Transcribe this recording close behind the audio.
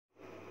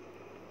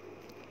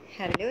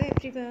Hello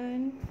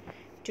everyone.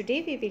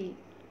 Today we will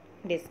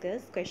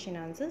discuss question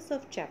answers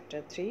of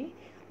chapter 3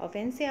 of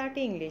NCERT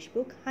English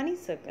book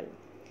Honeysuckle.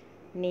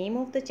 Name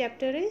of the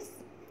chapter is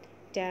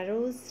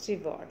Taro's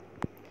Reward.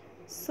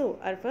 So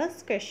our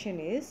first question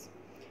is,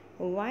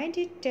 why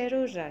did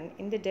Taro run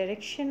in the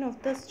direction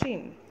of the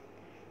stream?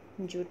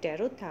 जो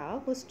Taro था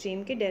वो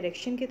stream के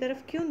direction की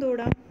तरफ क्यों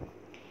दौड़ा?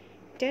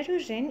 Taro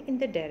ran in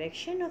the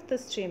direction of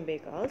the stream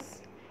because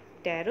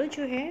Taro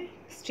जो है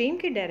stream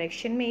के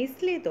direction में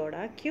इसलिए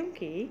दौड़ा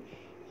क्योंकि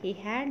he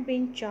had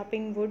been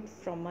chopping wood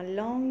from a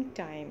long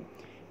time,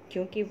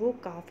 क्योंकि वो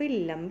काफ़ी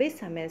लंबे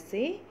समय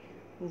से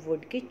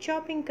wood की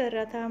chopping कर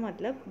रहा था,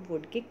 मतलब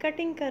wood की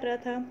cutting कर रहा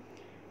था.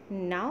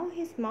 Now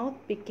his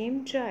mouth became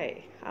dry.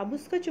 अब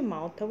उसका जो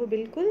mouth था वो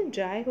बिल्कुल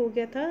dry हो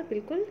गया था,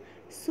 बिल्कुल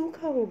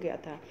सूखा हो गया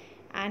था.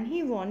 And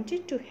he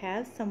wanted to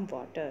have some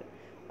water.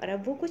 और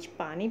अब वो कुछ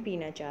पानी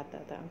पीना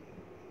चाहता था.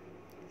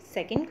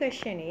 Second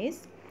question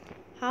is,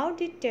 how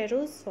did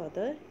Taro's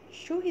father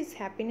show his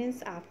happiness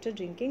after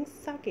drinking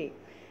sake?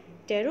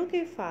 Taro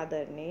के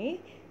फादर ने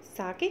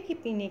साके की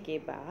पीने के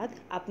बाद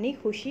अपनी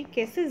खुशी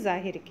कैसे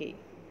जाहिर की?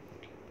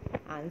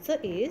 Answer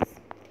is,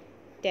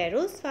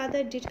 Taro's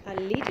father did a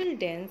little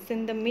dance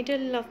in the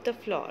middle of the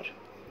floor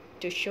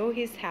to show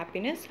his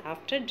happiness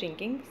after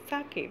drinking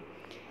sake.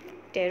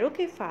 Taro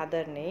के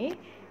फादर ने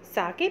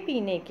साके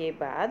पीने के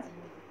बाद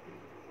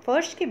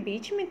फर्श के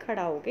बीच में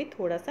खड़ा होकर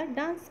थोड़ा सा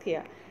डांस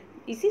किया,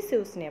 इसी से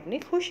उसने अपनी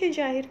खुशी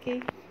जाहिर की.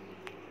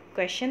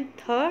 Question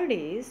third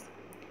is,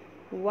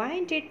 why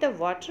did the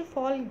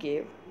waterfall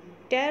give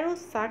tarot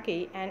Sakya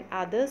and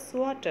others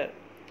water?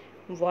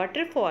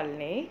 Waterfall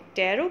ने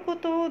टैरो को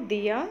तो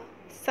दिया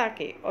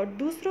साके और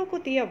दूसरों को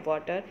दिया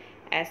वाटर,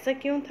 ऐसा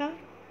क्यों था?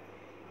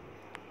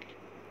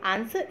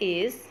 Answer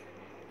is,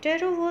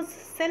 tarot was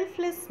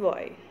selfless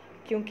boy,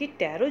 क्योंकि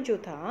टैरो जो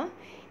था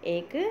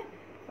एक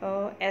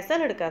ऐसा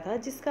लड़का था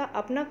जिसका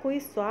अपना कोई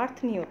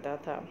स्वार्थ नहीं होता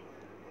था,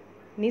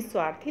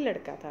 निस्वार्थी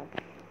लड़का था.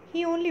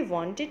 ही only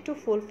wanted to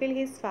fulfil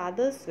his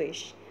father's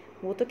wish,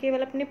 वो तो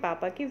केवल अपने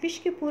पापा की विश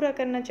को पूरा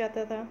करना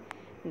चाहता था.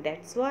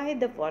 That's why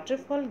the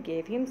waterfall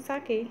gave him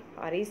साके,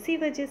 और इसी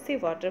वजह से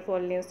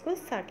वाटरफॉल ने उसको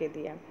साके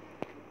दिया.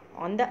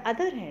 ऑन द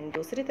अदर हैंड,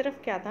 दूसरी तरफ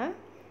क्या था?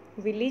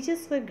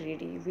 विलेजर्स वर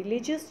ग्रीडी,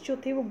 विलेजर्स जो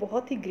थे वो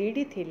बहुत ही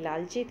ग्रीडी थे,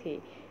 लालची थे.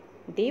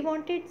 They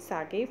wanted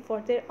Sakya for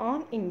their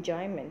on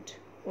enjoyment,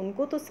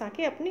 उनको तो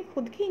साके अपने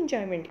खुद की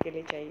इंजॉयमेंट के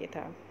लिए चाहिए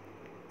था.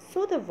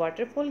 So the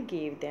waterfall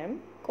gave them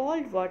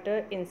cold water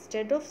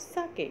instead of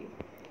sake.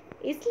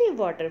 इसलिए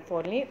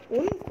waterfall ने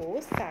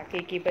उनको साके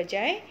की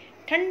बजाय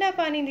ठंडा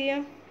पानी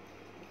दिया.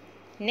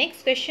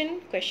 Next question,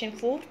 question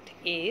fourth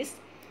is,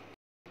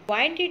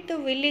 why did the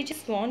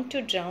villagers want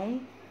to drown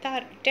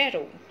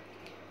Taro?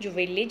 जो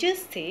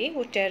villagers थे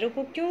वो Taro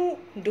को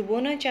क्यों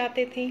डुबोना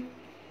चाहते थे?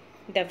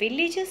 The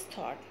villagers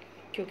thought,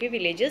 क्योंकि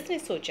villagers ने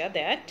सोचा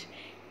that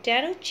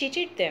Taro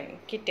cheated them,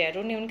 कि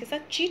Taro ने उनके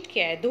साथ cheat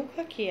किया है,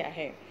 धोखा किया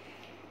है.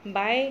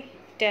 by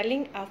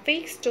telling a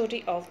fake story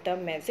of the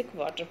magic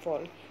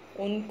waterfall,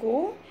 उनको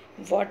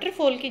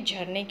waterfall की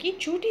झरने की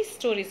झूठी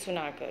स्टोरी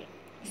सुनाकर.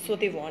 so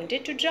they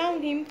wanted to drown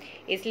him,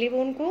 इसलिए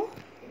वो उनको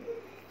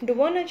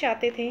डुबोना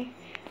चाहते थे.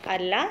 our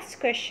last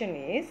question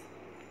is,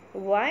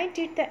 why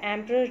did the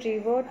emperor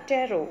reward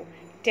Taro?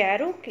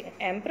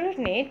 emperor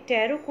ने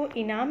Taro को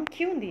इनाम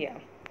क्यों दिया?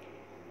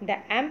 The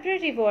emperor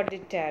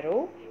rewarded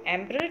Taro,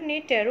 emperor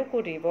ने Taro को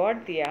रिवॉर्ड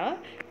दिया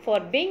for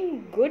being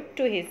good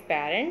to his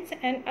parents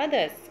and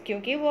others,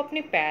 क्योंकि वो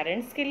अपने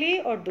पेरेंट्स के लिए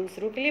और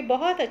दूसरों के लिए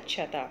बहुत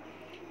अच्छा था.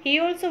 He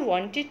also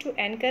wanted to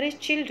encourage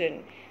children,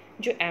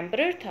 जो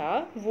emperor था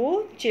वो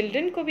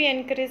चिल्ड्रन को भी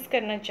encourage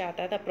करना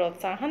चाहता था,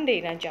 प्रोत्साहन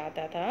देना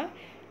चाहता था,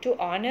 to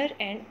honor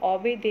and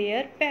obey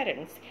their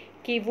parents,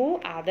 कि वो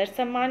आदर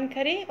सम्मान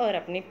करें और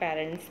अपने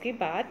पेरेंट्स की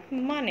बात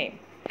माने.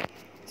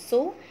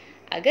 So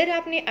अगर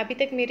आपने अभी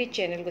तक मेरे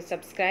चैनल को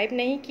सब्सक्राइब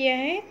नहीं किया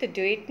है तो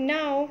डू इट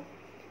नाउ,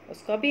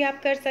 उसको भी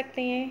आप कर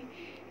सकते हैं.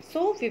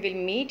 So we will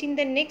meet in the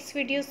next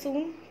video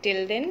soon.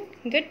 Till then,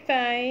 good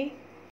bye.